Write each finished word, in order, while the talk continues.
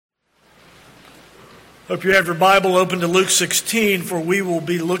Hope you have your Bible open to Luke 16, for we will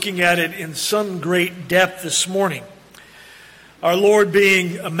be looking at it in some great depth this morning. Our Lord,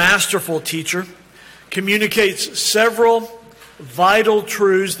 being a masterful teacher, communicates several vital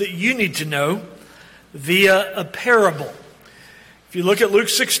truths that you need to know via a parable. If you look at Luke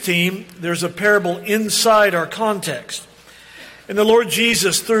 16, there's a parable inside our context. And the Lord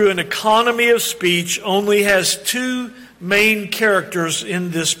Jesus, through an economy of speech, only has two main characters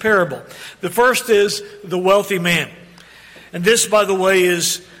in this parable. The first is the wealthy man. And this, by the way,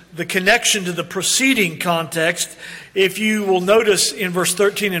 is the connection to the preceding context. If you will notice in verse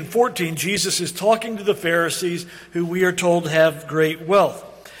 13 and 14, Jesus is talking to the Pharisees, who we are told have great wealth.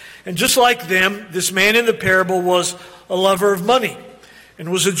 And just like them, this man in the parable was a lover of money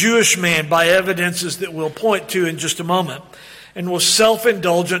and was a Jewish man by evidences that we'll point to in just a moment, and was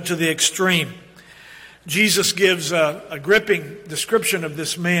self-indulgent to the extreme. Jesus gives a gripping description of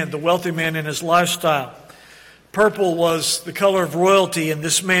this man, the wealthy man, and his lifestyle. Purple was the color of royalty, and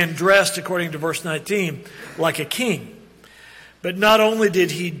this man dressed, according to verse 19, like a king. But not only did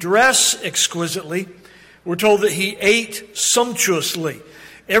he dress exquisitely, we're told that he ate sumptuously.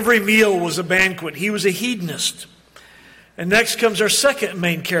 Every meal was a banquet. He was a hedonist. And next comes our second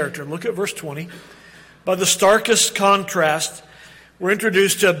main character. Look at verse 20. By the starkest contrast, we're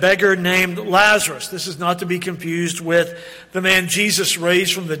introduced to a beggar named Lazarus. This is not to be confused with the man Jesus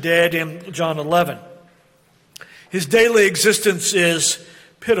raised from the dead in John 11. His daily existence is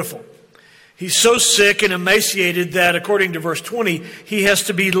pitiful. He's so sick and emaciated that, according to verse 20, he has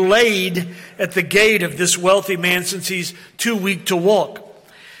to be laid at the gate of this wealthy man since he's too weak to walk.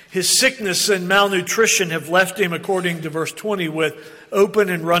 His sickness and malnutrition have left him, according to verse 20, with open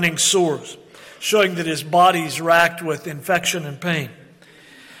and running sores, showing that his body's racked with infection and pain.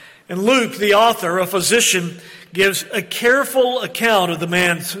 And Luke, the author, a physician, gives a careful account of the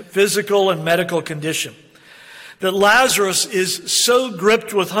man's physical and medical condition. That Lazarus is so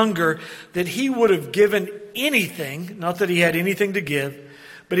gripped with hunger that he would have given anything, not that he had anything to give,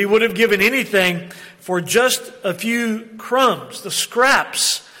 but he would have given anything for just a few crumbs, the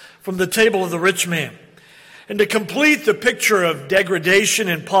scraps from the table of the rich man. And to complete the picture of degradation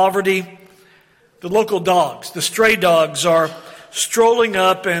and poverty, the local dogs, the stray dogs, are strolling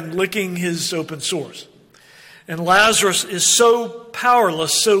up and licking his open sores. And Lazarus is so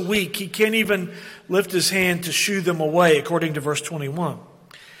powerless, so weak, he can't even lift his hand to shoo them away, according to verse 21.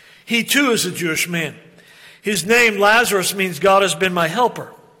 He too is a Jewish man. His name, Lazarus, means God has been my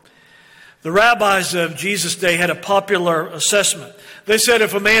helper. The rabbis of Jesus' day had a popular assessment. They said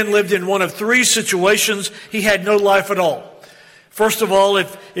if a man lived in one of three situations, he had no life at all. First of all,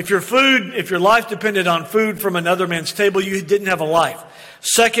 if your life depended on food from another man's table, you didn't have a life.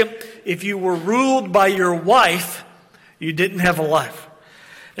 Second, if you were ruled by your wife, you didn't have a life.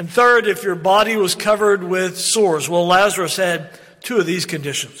 And third, if your body was covered with sores. Well, Lazarus had two of these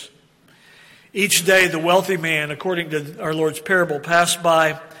conditions. Each day, the wealthy man, according to our Lord's parable, passed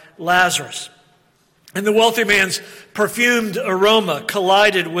by Lazarus. And the wealthy man's perfumed aroma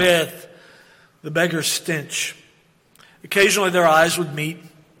collided with the beggar's stench. Occasionally their eyes would meet,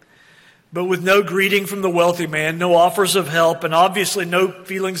 but with no greeting from the wealthy man, no offers of help, and obviously no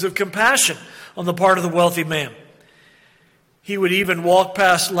feelings of compassion on the part of the wealthy man. He would even walk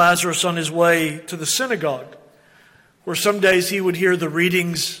past Lazarus on his way to the synagogue, where some days he would hear the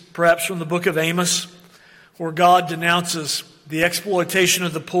readings, perhaps from the book of Amos, where God denounces the exploitation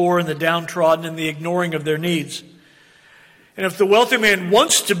of the poor and the downtrodden and the ignoring of their needs. And if the wealthy man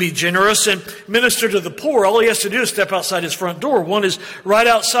wants to be generous and minister to the poor, all he has to do is step outside his front door. One is right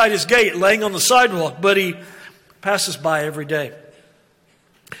outside his gate, laying on the sidewalk, but he passes by every day.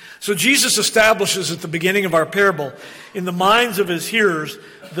 So Jesus establishes at the beginning of our parable, in the minds of his hearers,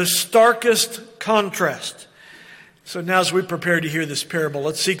 the starkest contrast. So now as we prepare to hear this parable,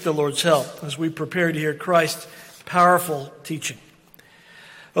 let's seek the Lord's help as we prepare to hear Christ's powerful teaching.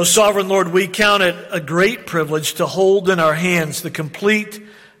 O sovereign Lord, we count it a great privilege to hold in our hands the complete,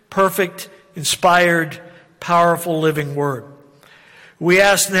 perfect, inspired, powerful living word. We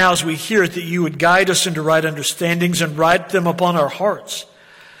ask now as we hear it that you would guide us into right understandings and write them upon our hearts.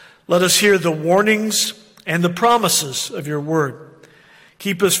 Let us hear the warnings and the promises of your word.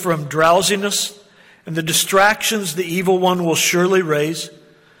 Keep us from drowsiness and the distractions the evil one will surely raise.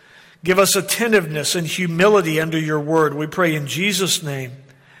 Give us attentiveness and humility under your word. We pray in Jesus' name.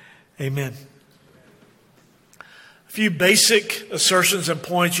 Amen. A few basic assertions and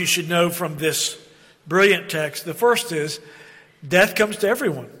points you should know from this brilliant text. The first is, death comes to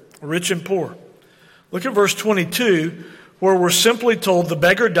everyone, rich and poor. Look at verse 22, where we're simply told the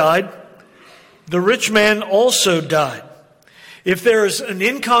beggar died, the rich man also died. If there is an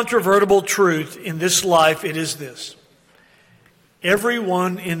incontrovertible truth in this life, it is this: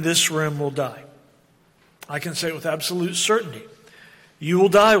 everyone in this room will die. I can say it with absolute certainty. You will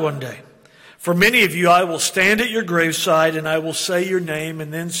die one day. For many of you, I will stand at your graveside and I will say your name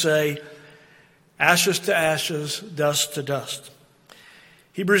and then say, ashes to ashes, dust to dust.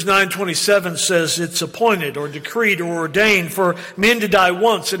 Hebrews 9:27 says it's appointed or decreed or ordained for men to die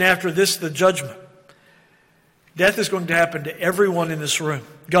once, and after this the judgment. Death is going to happen to everyone in this room.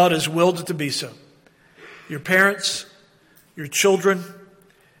 God has willed it to be so. Your parents, your children,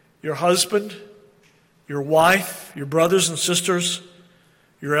 your husband, your wife, your brothers and sisters,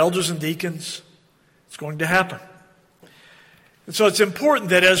 your elders and deacons. It's going to happen. And so it's important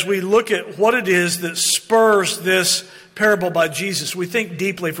that as we look at what it is that spurs this parable by Jesus, we think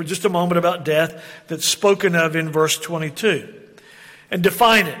deeply for just a moment about death that's spoken of in verse 22 and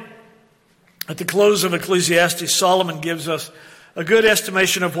define it. At the close of Ecclesiastes, Solomon gives us a good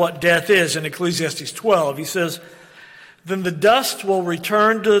estimation of what death is in Ecclesiastes 12. He says, then the dust will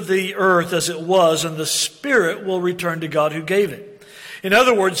return to the earth as it was, and the spirit will return to God who gave it. In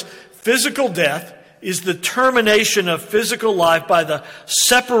other words, physical death is the termination of physical life by the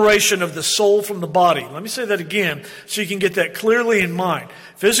separation of the soul from the body. Let me say that again so you can get that clearly in mind.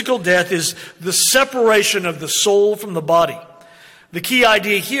 Physical death is the separation of the soul from the body. The key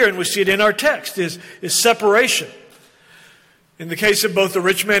idea here, and we see it in our text, is separation. In the case of both the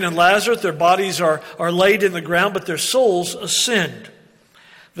rich man and Lazarus, their bodies are laid in the ground, but their souls ascend.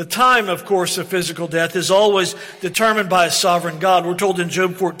 The time, of course, of physical death is always determined by a sovereign God. We're told in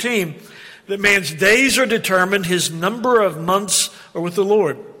Job 14 that man's days are determined, his number of months are with the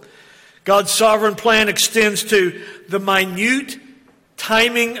Lord. God's sovereign plan extends to the minute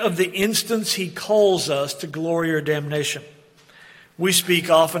timing of the instance he calls us to glory or damnation. We speak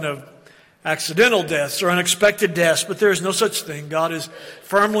often of accidental deaths or unexpected deaths, but there is no such thing. God is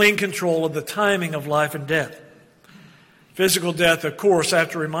firmly in control of the timing of life and death. Physical death, of course, I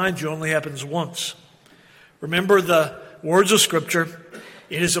have to remind you, only happens once. Remember the words of Scripture,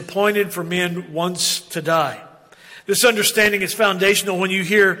 it is appointed for men once to die. This understanding is foundational when you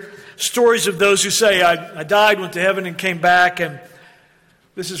hear stories of those who say, I died, went to heaven, and came back, and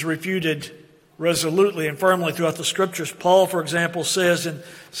this is refuted resolutely and firmly throughout the Scriptures. Paul, for example, says in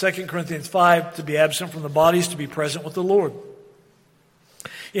 2 Corinthians 5, to be absent from the body is to be present with the Lord.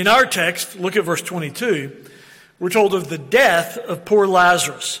 In our text, look at verse 22, we're told of the death of poor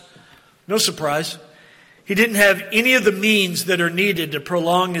Lazarus. No surprise. He didn't have any of the means that are needed to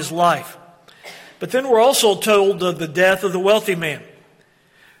prolong his life. But then we're also told of the death of the wealthy man.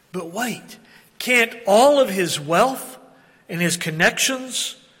 But wait, can't all of his wealth and his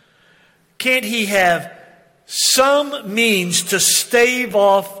connections, can't he have some means to stave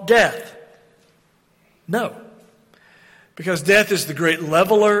off death? No. Because death is the great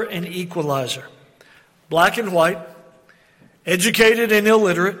leveler and equalizer. Black and white, educated and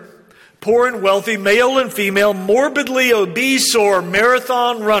illiterate, poor and wealthy, male and female, morbidly obese or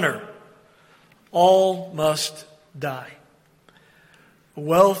marathon runner, all must die.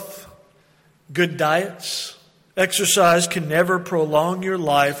 Wealth, good diets, exercise can never prolong your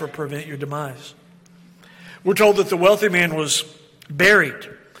life or prevent your demise. We're told that the wealthy man was buried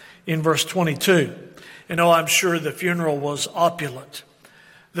in verse 22. And I'm sure the funeral was opulent.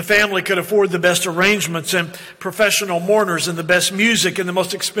 The family could afford the best arrangements and professional mourners and the best music and the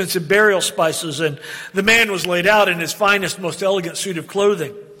most expensive burial spices. And the man was laid out in his finest, most elegant suit of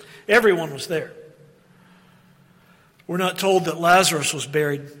clothing. Everyone was there. We're not told that Lazarus was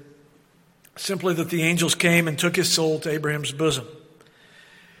buried. Simply that the angels came and took his soul to Abraham's bosom.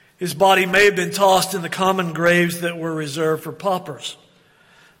 His body may have been tossed in the common graves that were reserved for paupers.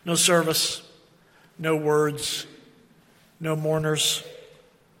 No service, no words, no mourners.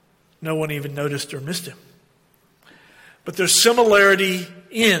 No one even noticed or missed him. But their similarity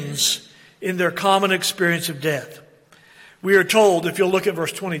ends in their common experience of death. We are told, if you'll look at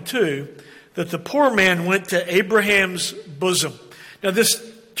verse 22, that the poor man went to Abraham's bosom. Now this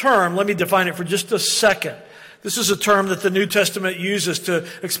term, let me define it for just a second. This is a term that the New Testament uses to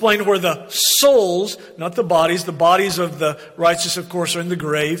explain where the souls, not the bodies of the righteous, of course, are in the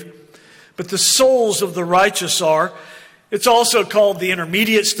grave, but the souls of the righteous are. It's also called the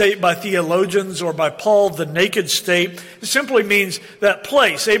intermediate state by theologians, or by Paul, the naked state. It simply means that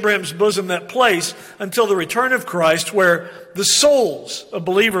place, Abraham's bosom, that place until the return of Christ where the souls of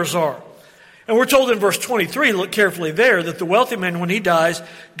believers are. And we're told in verse 23, look carefully there, that the wealthy man, when he dies,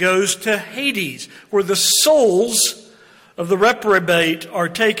 goes to Hades, where the souls of the reprobate are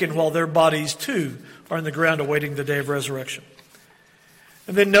taken while their bodies too are in the ground awaiting the day of resurrection.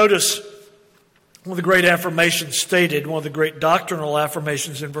 And then notice One of the great affirmations stated, one of the great doctrinal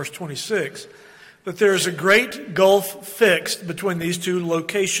affirmations in verse 26, that there is a great gulf fixed between these two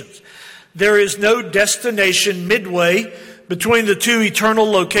locations. There is no destination midway between the two eternal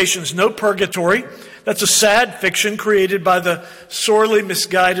locations, no purgatory. That's a sad fiction created by the sorely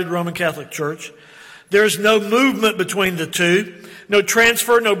misguided Roman Catholic Church. There is no movement between the two, no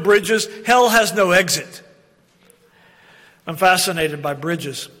transfer, no bridges. Hell has no exit. I'm fascinated by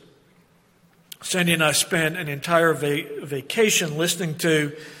bridges. Sandy and I spent an entire vacation listening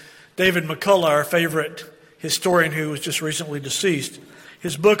to David McCullough, our favorite historian who was just recently deceased,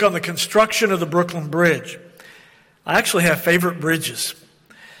 his book on the construction of the Brooklyn Bridge. I actually have favorite bridges.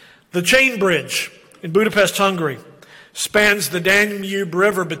 The Chain Bridge in Budapest, Hungary, spans the Danube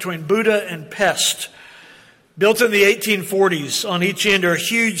River between Buda and Pest. Built in the 1840s, on each end are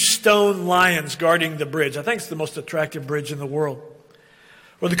huge stone lions guarding the bridge. I think it's the most attractive bridge in the world.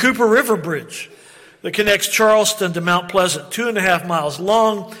 Or the Cooper River Bridge that connects Charleston to Mount Pleasant, 2.5 miles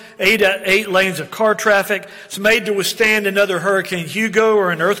long, 8 lanes of car traffic. It's made to withstand another Hurricane Hugo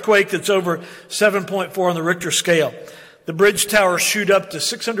or an earthquake that's over 7.4 on the Richter scale. The bridge towers shoot up to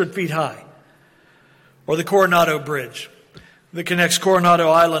 600 feet high. Or the Coronado Bridge that connects Coronado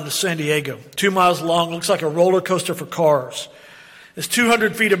Island to San Diego, 2 miles long, looks like a roller coaster for cars. It's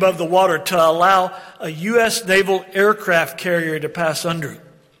 200 feet above the water to allow a U.S. naval aircraft carrier to pass under it.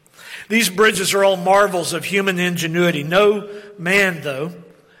 These bridges are all marvels of human ingenuity. No man, though,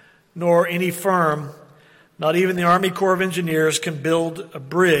 nor any firm, not even the Army Corps of Engineers, can build a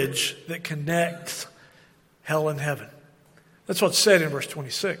bridge that connects hell and heaven. That's what's said in verse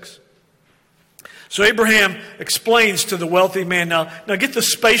 26. So Abraham explains to the wealthy man. Now get the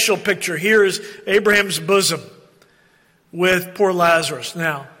spatial picture. Here is Abraham's bosom with poor Lazarus.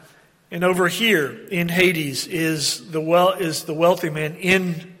 Now, and over here in Hades is the wealthy man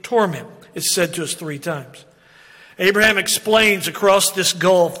in torment. It's said to us 3 times. Abraham explains across this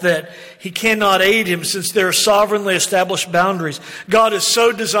gulf that he cannot aid him since there are sovereignly established boundaries. God has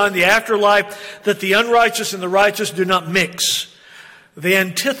so designed the afterlife that the unrighteous and the righteous do not mix. The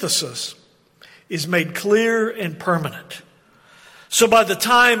antithesis is made clear and permanent. So by the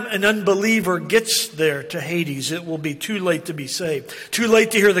time an unbeliever gets there to Hades, it will be too late to be saved, too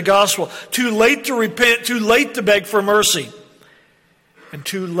late to hear the gospel, too late to repent, too late to beg for mercy, and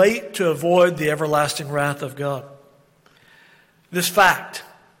too late to avoid the everlasting wrath of God. This fact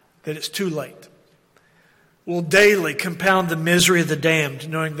that it's too late will daily compound the misery of the damned,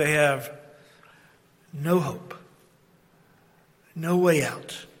 knowing they have no hope, no way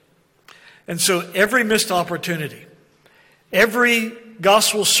out. And so every missed opportunity, every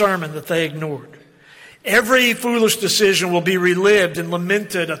gospel sermon that they ignored, every foolish decision will be relived and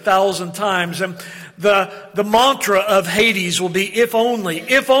lamented 1,000 times. And the mantra of Hades will be, if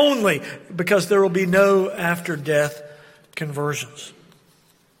only, because there will be no after-death conversions.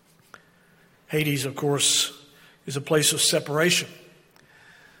 Hades, of course, is a place of separation.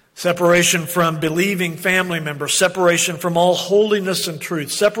 Separation from believing family members, separation from all holiness and truth,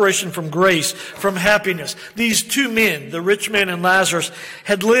 separation from grace, from happiness. These 2 men, the rich man and Lazarus,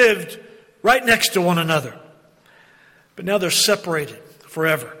 had lived right next to one another. But now they're separated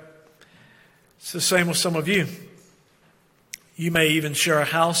forever. It's the same with some of you. You may even share a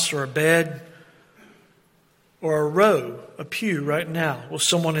house or a bed or a row, a pew right now with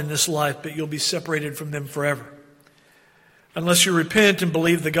someone in this life, but you'll be separated from them forever. Unless you repent and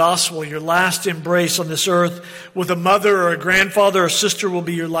believe the gospel, your last embrace on this earth with a mother or a grandfather or sister will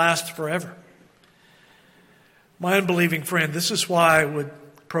be your last forever. My unbelieving friend, this is why I would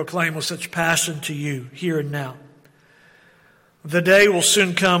proclaim with such passion to you here and now. The day will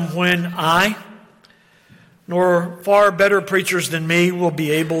soon come when I, nor far better preachers than me, will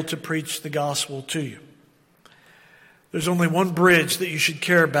be able to preach the gospel to you. There's only one bridge that you should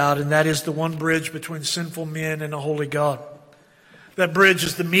care about, and that is the one bridge between sinful men and a holy God. That bridge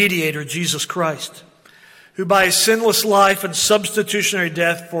is the mediator, Jesus Christ, who by his sinless life and substitutionary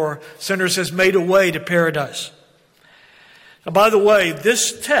death for sinners has made a way to paradise. Now, by the way,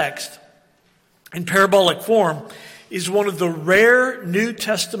 this text in parabolic form is one of the rare New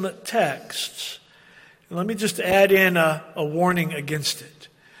Testament texts. And let me just add in a warning against it.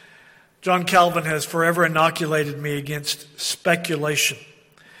 John Calvin has forever inoculated me against speculation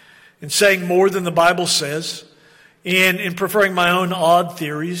in saying more than the Bible says, in preferring my own odd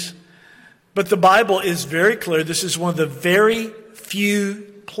theories. But the Bible is very clear. This is one of the very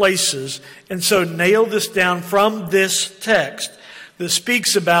few places, and so nail this down from this text that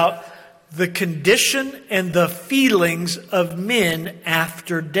speaks about the condition and the feelings of men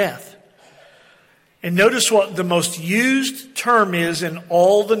after death. And notice what the most used term is in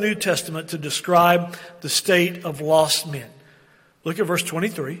all the New Testament to describe the state of lost men. Look at verse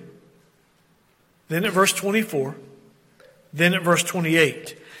 23, then at verse 24, then at verse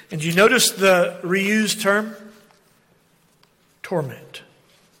 28. And you notice the reused term? Torment.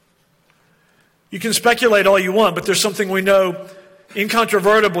 You can speculate all you want, but there's something we know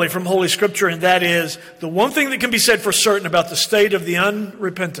incontrovertibly from Holy Scripture, and that is the one thing that can be said for certain about the state of the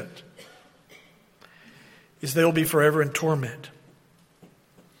unrepentant is they will be forever in torment.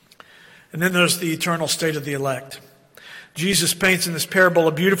 And then there's the eternal state of the elect. Jesus paints in this parable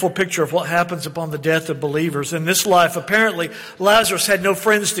a beautiful picture of what happens upon the death of believers. In this life, apparently, Lazarus had no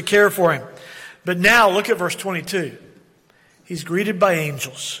friends to care for him. But now, look at verse 22. He's greeted by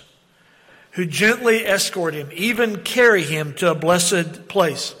angels who gently escort him, even carry him to a blessed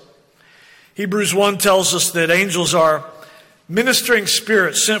place. Hebrews 1 tells us that angels are ministering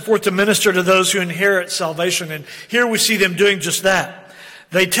spirits sent forth to minister to those who inherit salvation. And here we see them doing just that.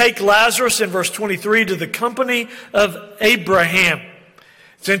 They take Lazarus in verse 23 to the company of Abraham.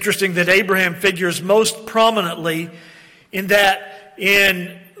 It's interesting that Abraham figures most prominently in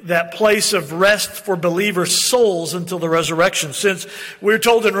that place of rest for believers' souls until the resurrection. Since we're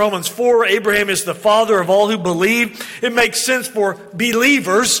told in Romans 4, Abraham is the father of all who believe, it makes sense for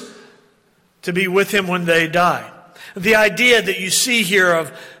believers to be with him when they die. The idea that you see here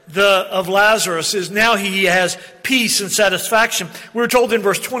of Lazarus is now he has peace and satisfaction. We're told in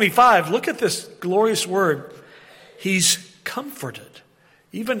verse 25, look at this glorious word. He's comforted,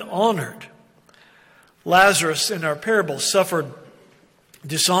 even honored. Lazarus in our parable suffered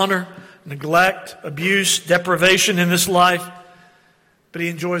dishonor, neglect, abuse, deprivation in this life, but he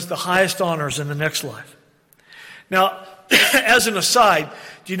enjoys the highest honors in the next life. Now, as an aside,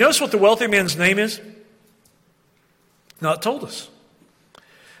 do you notice what the wealthy man's name is? Not told us.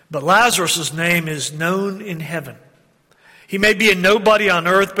 But Lazarus' name is known in heaven. He may be a nobody on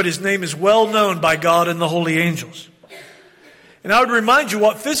earth, but his name is well known by God and the holy angels. And I would remind you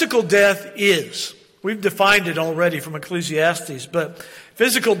what physical death is. We've defined it already from Ecclesiastes, but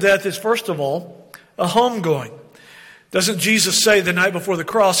physical death is, first of all, a homegoing. Doesn't Jesus say the night before the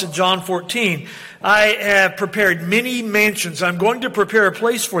cross in John 14, I have prepared many mansions. I'm going to prepare a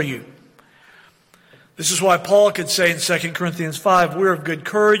place for you. This is why Paul could say in 2 Corinthians 5, we're of good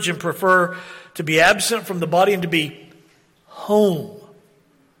courage and prefer to be absent from the body and to be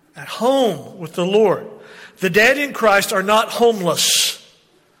at home with the Lord. The dead in Christ are not homeless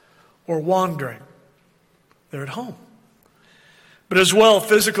or wandering. They're at home. But as well,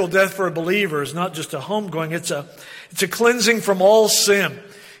 physical death for a believer is not just a homegoing, it's a cleansing from all sin.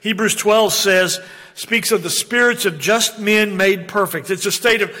 Hebrews 12 speaks of the spirits of just men made perfect. It's a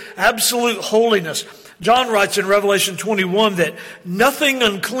state of absolute holiness. John writes in Revelation 21 that nothing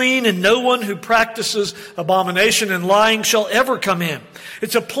unclean and no one who practices abomination and lying shall ever come in.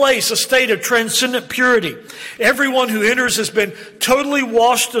 It's a place, a state of transcendent purity. Everyone who enters has been totally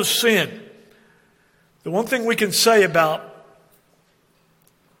washed of sin. The one thing we can say about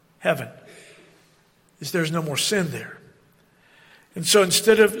heaven is there's no more sin there. And so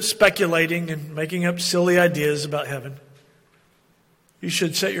instead of speculating and making up silly ideas about heaven, you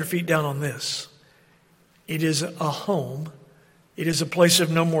should set your feet down on this. It is a home. It is a place of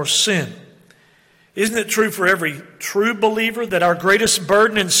no more sin. Isn't it true for every true believer that our greatest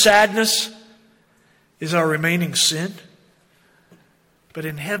burden and sadness is our remaining sin? But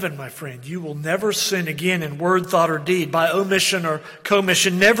in heaven, my friend, you will never sin again in word, thought, or deed, by omission or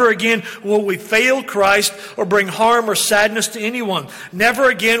commission. Never again will we fail Christ or bring harm or sadness to anyone. Never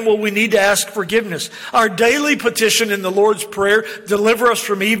again will we need to ask forgiveness. Our daily petition in the Lord's Prayer, deliver us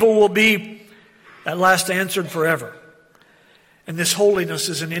from evil, will be at last answered forever. And this holiness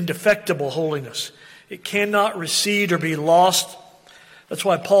is an indefectible holiness. It cannot recede or be lost. That's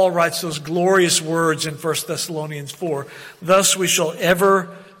why Paul writes those glorious words in 1 Thessalonians 4. Thus we shall ever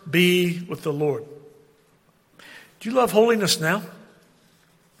be with the Lord. Do you love holiness now?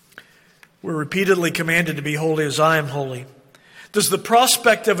 We're repeatedly commanded to be holy as I am holy. Does the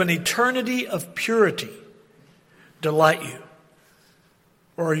prospect of an eternity of purity delight you?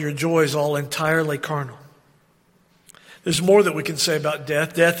 Or are your joys all entirely carnal? There's more that we can say about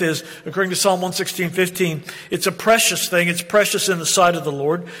death. Death is, according to Psalm 116:15, it's a precious thing. It's precious in the sight of the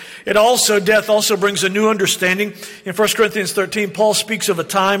Lord. Death also brings a new understanding. In 1 Corinthians 13, Paul speaks of a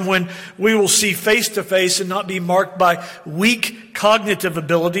time when we will see face to face and not be marked by weak cognitive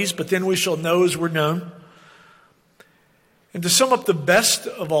abilities, but then we shall know as we're known. And to sum up the best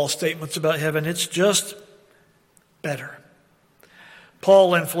of all statements about heaven, it's just better.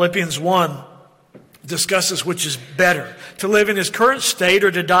 Paul in Philippians 1 discusses which is better, to live in his current state or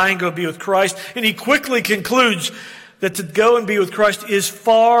to die and go be with Christ. And he quickly concludes that to go and be with Christ is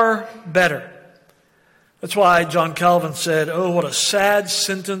far better. That's why John Calvin said, "Oh, what a sad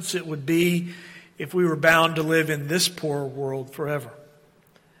sentence it would be if we were bound to live in this poor world forever."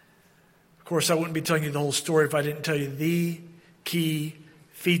 Of course, I wouldn't be telling you the whole story if I didn't tell you the key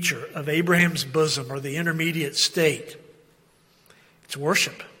feature of Abraham's bosom, or the intermediate state. It's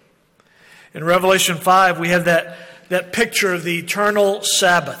worship. In Revelation 5, we have that picture of the eternal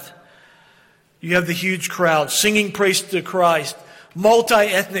Sabbath. You have the huge crowd singing praise to Christ,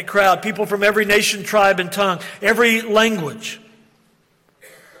 multi-ethnic crowd, people from every nation, tribe, and tongue, every language.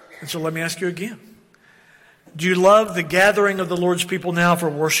 And so let me ask you again. Do you love the gathering of the Lord's people now for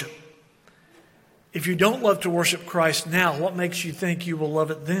worship? If you don't love to worship Christ now, what makes you think you will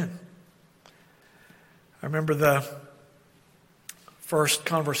love it then? I remember the first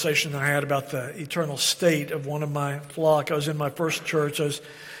conversation that I had about the eternal state of one of my flock. I was in my first church. I was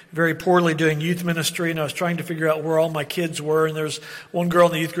very poorly doing youth ministry, and I was trying to figure out where all my kids were. And there was one girl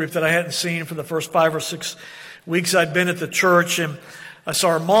in the youth group that I hadn't seen for the first 5 or 6 weeks I'd been at the church. And I saw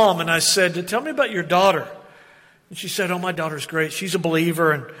her mom, and I said, "Tell me about your daughter." And she said, "Oh, my daughter's great. She's a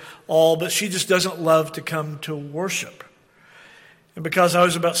believer and all, but she just doesn't love to come to worship." And because I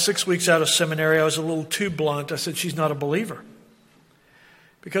was about 6 weeks out of seminary, I was a little too blunt. I said, "She's not a believer.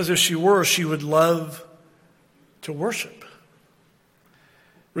 Because if she were, she would love to worship."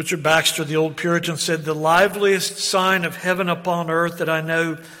 Richard Baxter, the old Puritan, said, "The liveliest sign of heaven upon earth that I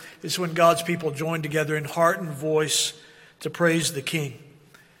know is when God's people join together in heart and voice to praise the King."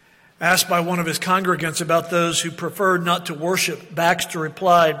 Asked by one of his congregants about those who preferred not to worship, Baxter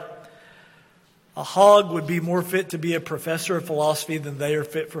replied, "A hog would be more fit to be a professor of philosophy than they are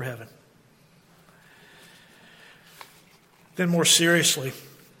fit for heaven." Then more seriously,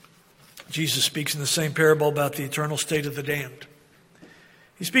 Jesus speaks in the same parable about the eternal state of the damned.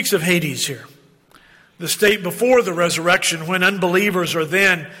 He speaks of Hades here, the state before the resurrection when unbelievers are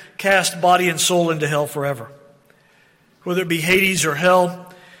then cast body and soul into hell forever. Whether it be Hades or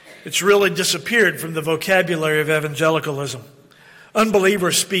hell, it's really disappeared from the vocabulary of evangelicalism.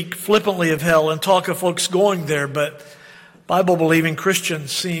 Unbelievers speak flippantly of hell and talk of folks going there, but Bible-believing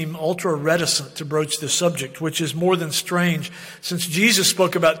Christians seem ultra-reticent to broach this subject, which is more than strange, since Jesus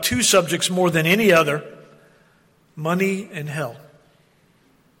spoke about 2 subjects more than any other: money and hell.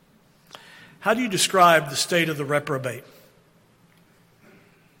 How do you describe the state of the reprobate?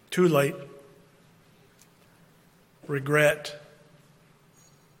 Too late. Regret.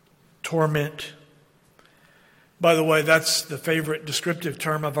 Torment. By the way, that's the favorite descriptive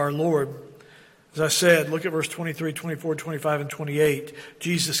term of our Lord. As I said, look at verse 23, 24, 25, and 28.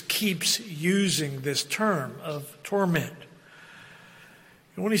 Jesus keeps using this term of torment.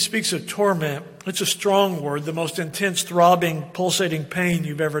 And when he speaks of torment, it's a strong word. The most intense, throbbing, pulsating pain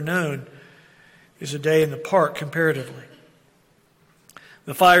you've ever known is a day in the park comparatively.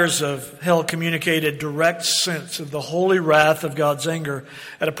 The fires of hell communicate a direct sense of the holy wrath of God's anger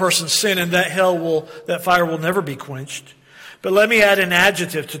at a person's sin, and that fire will never be quenched. But let me add an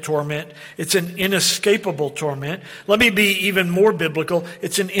adjective to torment. It's an inescapable torment. Let me be even more biblical.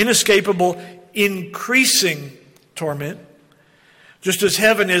 It's an inescapable, increasing torment. Just as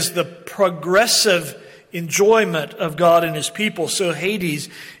heaven is the progressive enjoyment of God and his people, so Hades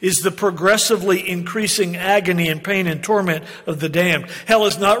is the progressively increasing agony and pain and torment of the damned. Hell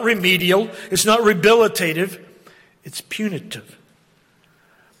is not remedial. It's not rehabilitative. It's punitive.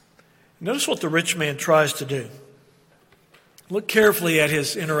 Notice what the rich man tries to do. Look carefully at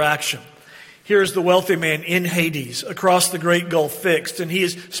his interaction. Here's the wealthy man in Hades, across the great gulf fixed, and he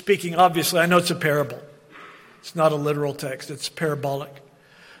is speaking, obviously, I know it's a parable. It's not a literal text, it's parabolic.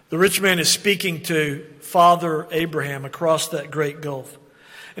 The rich man is speaking to Father Abraham across that great gulf.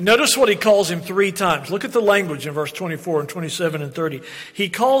 And notice what he calls him 3 times. Look at the language in verse 24 and 27 and 30. He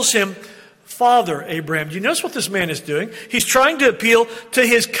calls him Father Abraham. Do you notice what this man is doing? He's trying to appeal to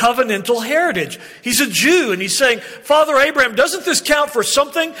his covenantal heritage. He's a Jew, and he's saying, Father Abraham, doesn't this count for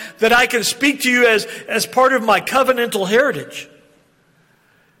something that I can speak to you as part of my covenantal heritage?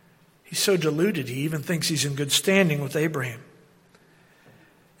 He's so deluded, he even thinks he's in good standing with Abraham.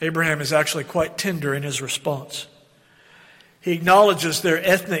 Abraham is actually quite tender in his response. He acknowledges their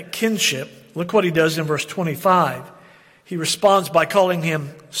ethnic kinship. Look what he does in verse 25. He responds by calling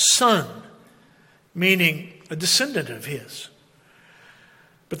him son, meaning a descendant of his.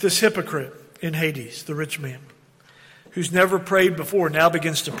 But this hypocrite in Hades, the rich man, who's never prayed before, now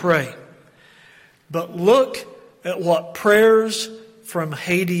begins to pray. But look at what prayers from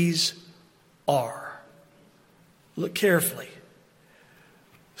Hades are. Look carefully.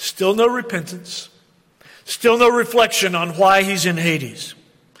 Still no repentance, Still no reflection on why he's in Hades.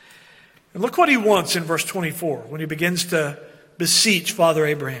 And look what he wants in verse 24 when he begins to beseech Father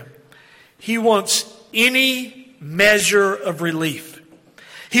Abraham. He wants any measure of relief.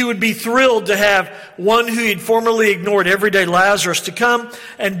 He would be thrilled to have one who he'd formerly ignored every day, Lazarus, to come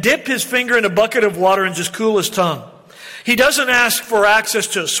and dip his finger in a bucket of water and just cool his tongue. He doesn't ask for access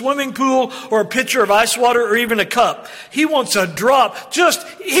to a swimming pool or a pitcher of ice water or even a cup. He wants a drop, just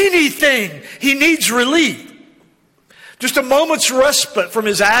anything. He needs relief. Just a moment's respite from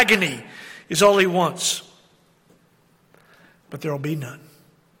his agony is all he wants. But there will be none.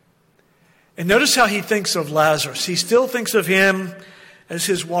 And notice how he thinks of Lazarus. He still thinks of him as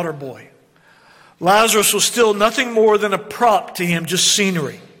his water boy. Lazarus was still nothing more than a prop to him, just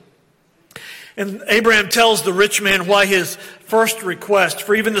scenery. And Abraham tells the rich man why his first request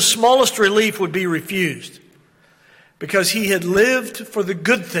for even the smallest relief would be refused. Because he had lived for the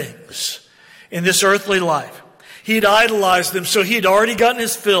good things in this earthly life. He had idolized them, so he had already gotten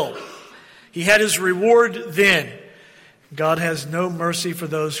his fill. He had his reward then. God has no mercy for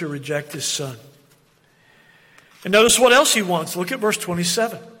those who reject his Son. And notice what else he wants. Look at verse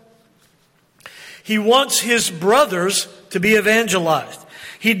 27. He wants his brothers to be evangelized.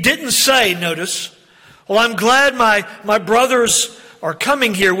 He didn't say, notice, well, I'm glad my brothers are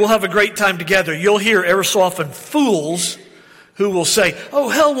coming here. We'll have a great time together. You'll hear ever so often fools who will say, oh,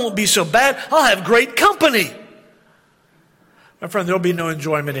 hell won't be so bad. I'll have great company. My friend, there'll be no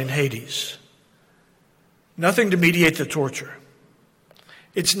enjoyment in Hades. Nothing to mediate the torture.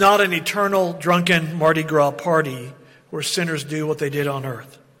 It's not an eternal drunken Mardi Gras party where sinners do what they did on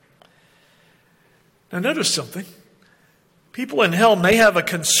earth. Now notice something. People in hell may have a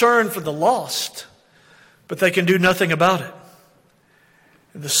concern for the lost, but they can do nothing about it.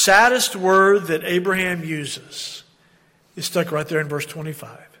 And the saddest word that Abraham uses is stuck right there in verse 25.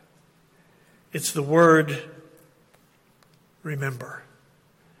 It's the word remember.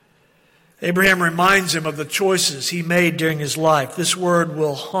 Abraham reminds him of the choices he made during his life. This word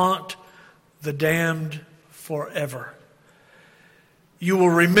will haunt the damned forever. You will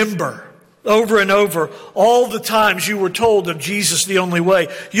remember over and over all the times you were told of Jesus the only way.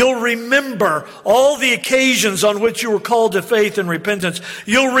 You'll remember all the occasions on which you were called to faith and repentance.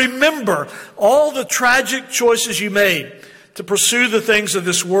 You'll remember all the tragic choices you made to pursue the things of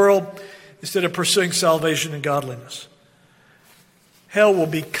this world instead of pursuing salvation and godliness. Hell will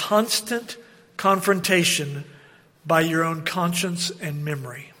be constant confrontation by your own conscience and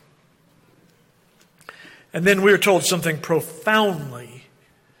memory. And then we are told something profoundly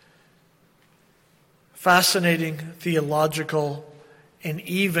fascinating, theological, and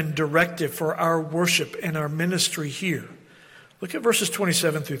even directive for our worship and our ministry here. Look at verses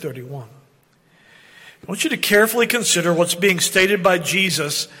 27 through 31. I want you to carefully consider what's being stated by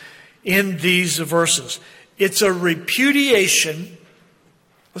Jesus in these verses. It's a repudiation.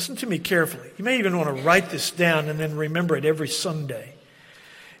 Listen to me carefully. You may even want to write this down and then remember it every Sunday.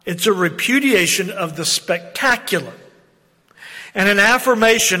 It's a repudiation of the spectacular and an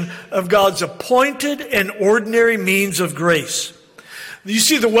affirmation of God's appointed and ordinary means of grace. You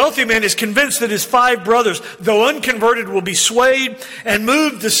see, the wealthy man is convinced that his 5 brothers, though unconverted, will be swayed and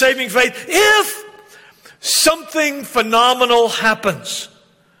moved to saving faith if something phenomenal happens.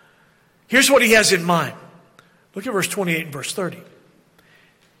 Here's what he has in mind. Look at verse 28 and verse 30.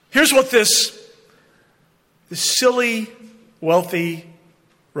 Here's what this silly, wealthy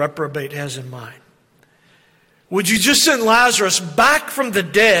reprobate has in mind. Would you just send Lazarus back from the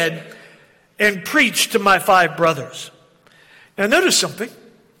dead and preach to my 5 brothers? Now notice something.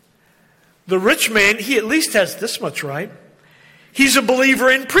 The rich man, he at least has this much right. He's a believer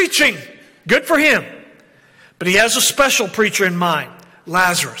in preaching. Good for him. But he has a special preacher in mind,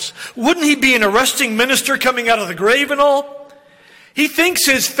 Lazarus. Wouldn't he be an arresting minister coming out of the grave and all? He thinks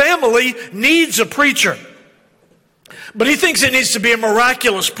his family needs a preacher. But he thinks it needs to be a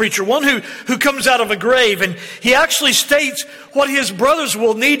miraculous preacher, one who comes out of a grave. And he actually states what his brothers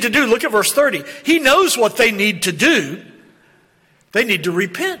will need to do. Look at verse 30. He knows what they need to do. They need to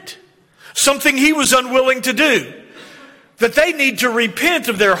repent. Something he was unwilling to do. That they need to repent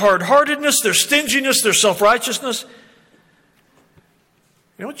of their hard-heartedness, their stinginess, their self-righteousness.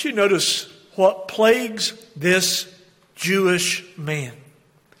 I want you to notice what plagues this Jewish man.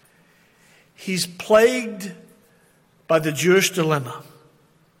 He's plagued by the Jewish dilemma.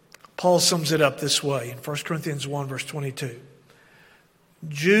 Paul sums it up this way in 1 Corinthians 1 verse 22.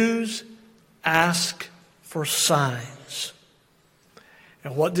 Jews ask for signs.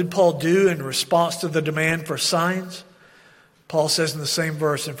 And what did Paul do in response to the demand for signs? Paul says in the same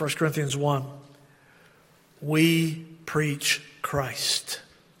verse in 1 Corinthians 1, we preach Christ.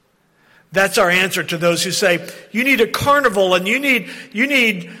 That's our answer to those who say, you need a carnival and you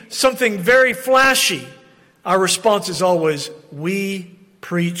need something very flashy. Our response is always, we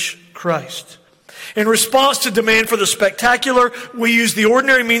preach Christ. In response to demand for the spectacular, we use the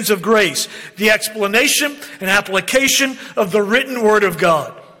ordinary means of grace, the explanation and application of the written Word of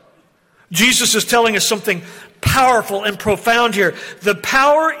God. Jesus is telling us something powerful and profound here. The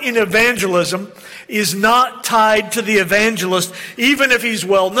power in evangelism is not tied to the evangelist, even if he's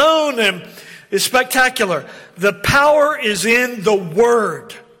well known and is spectacular. The power is in the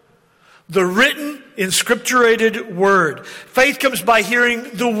Word, the written, inscripturated Word. Faith comes by hearing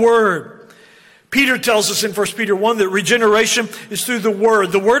the Word. Peter tells us in 1 Peter 1 that regeneration is through the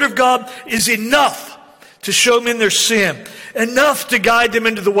Word. The Word of God is enough to show men their sin, enough to guide them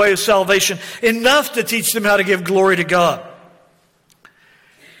into the way of salvation, enough to teach them how to give glory to God.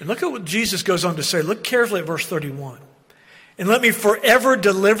 And look at what Jesus goes on to say. Look carefully at verse 31. And let me forever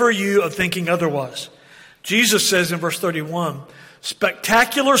deliver you of thinking otherwise. Jesus says in verse 31,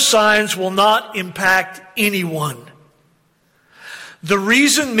 spectacular signs will not impact anyone. The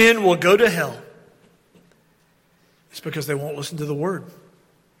reason men will go to hell is because they won't listen to the Word.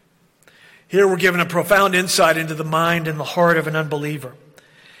 Here we're given a profound insight into the mind and the heart of an unbeliever.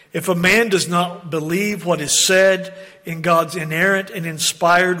 If a man does not believe what is said in God's inerrant and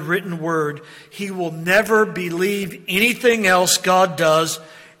inspired written Word, he will never believe anything else God does,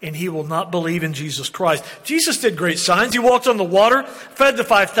 and he will not believe in Jesus Christ. Jesus did great signs. He walked on the water, fed the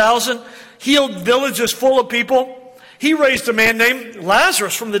 5,000, healed villages full of people. He raised a man named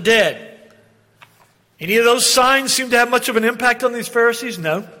Lazarus from the dead. Any of those signs seem to have much of an impact on these Pharisees?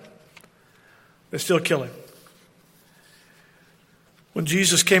 No. They still kill him. When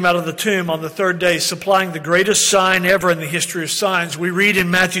Jesus came out of the tomb on the third day, supplying the greatest sign ever in the history of signs, we read in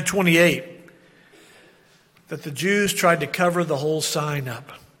Matthew 28 that the Jews tried to cover the whole sign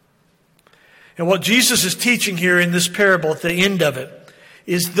up. And what Jesus is teaching here in this parable at the end of it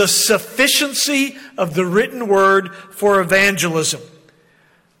is the sufficiency of the written Word for evangelism.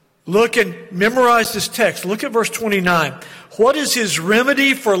 Look and memorize this text. Look at verse 29. What is his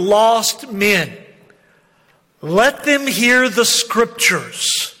remedy for lost men? Let them hear the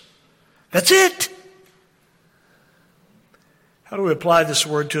Scriptures. That's it. How do we apply this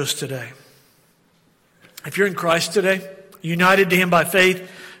word to us today? If you're in Christ today, united to Him by faith,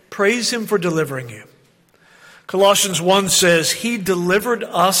 praise Him for delivering you. Colossians 1 says, He delivered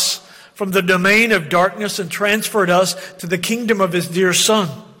us from the domain of darkness and transferred us to the kingdom of His dear Son.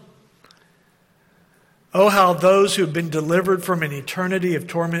 Oh, how those who have been delivered from an eternity of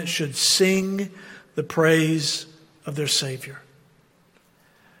torment should sing the praise of their Savior.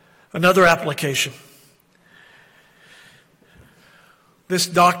 Another application. This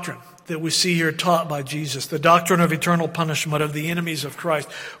doctrine that we see here taught by Jesus, the doctrine of eternal punishment of the enemies of Christ,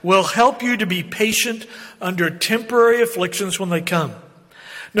 will help you to be patient under temporary afflictions when they come.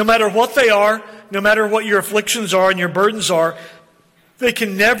 No matter what they are, no matter what your afflictions are and your burdens are, they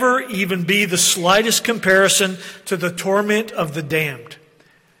can never even be the slightest comparison to the torment of the damned.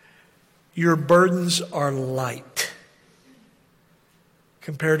 Your burdens are light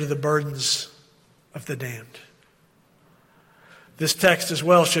compared to the burdens of the damned. This text as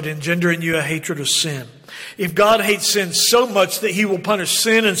well should engender in you a hatred of sin. If God hates sin so much that He will punish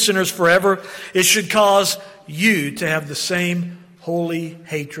sin and sinners forever, it should cause you to have the same holy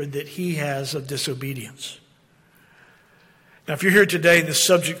hatred that He has of disobedience. Now, if you're here today and this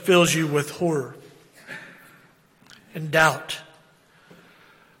subject fills you with horror and doubt,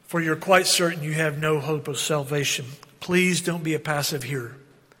 for you're quite certain you have no hope of salvation, please don't be a passive hearer.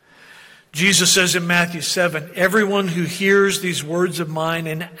 Jesus says in Matthew 7, everyone who hears these words of mine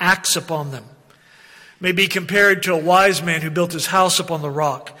and acts upon them may be compared to a wise man who built his house upon the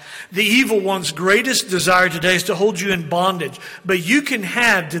rock. The evil one's greatest desire today is to hold you in bondage, but you can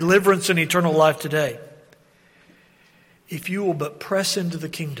have deliverance and eternal life today if you will but press into the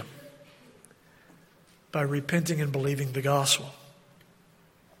kingdom by repenting and believing the gospel.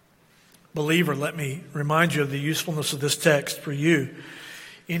 Believer, let me remind you of the usefulness of this text for you.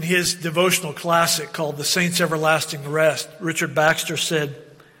 In his devotional classic called The Saints' Everlasting Rest, Richard Baxter said,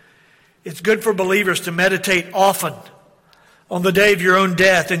 it's good for believers to meditate often on the day of your own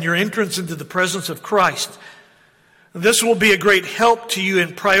death and your entrance into the presence of Christ. This will be a great help to you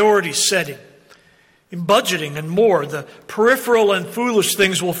in priority setting, in budgeting and more. The peripheral and foolish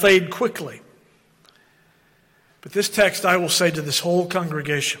things will fade quickly. But this text, I will say to this whole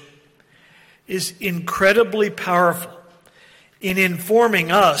congregation, is incredibly powerful in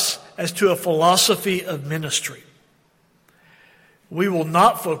informing us as to a philosophy of ministry. We will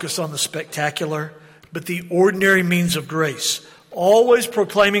not focus on the spectacular, but the ordinary means of grace. always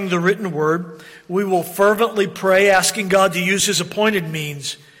proclaiming the written word. We will fervently pray, asking God to use his appointed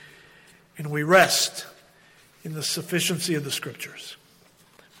means, and we rest in the sufficiency of the Scriptures.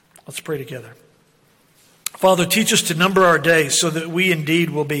 Let's pray together. Father, teach us to number our days so that we indeed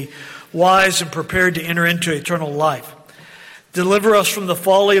will be wise and prepared to enter into eternal life. Deliver us from the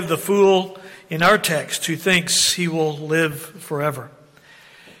folly of the fool in our text who thinks he will live forever.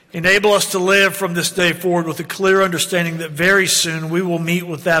 Enable us to live from this day forward with a clear understanding that very soon we will meet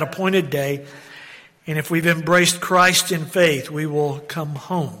with that appointed day, and if we've embraced Christ in faith, we will come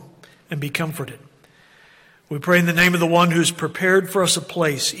home and be comforted. We pray in the name of the one who's prepared for us a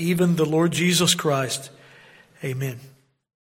place, even the Lord Jesus Christ. Amen.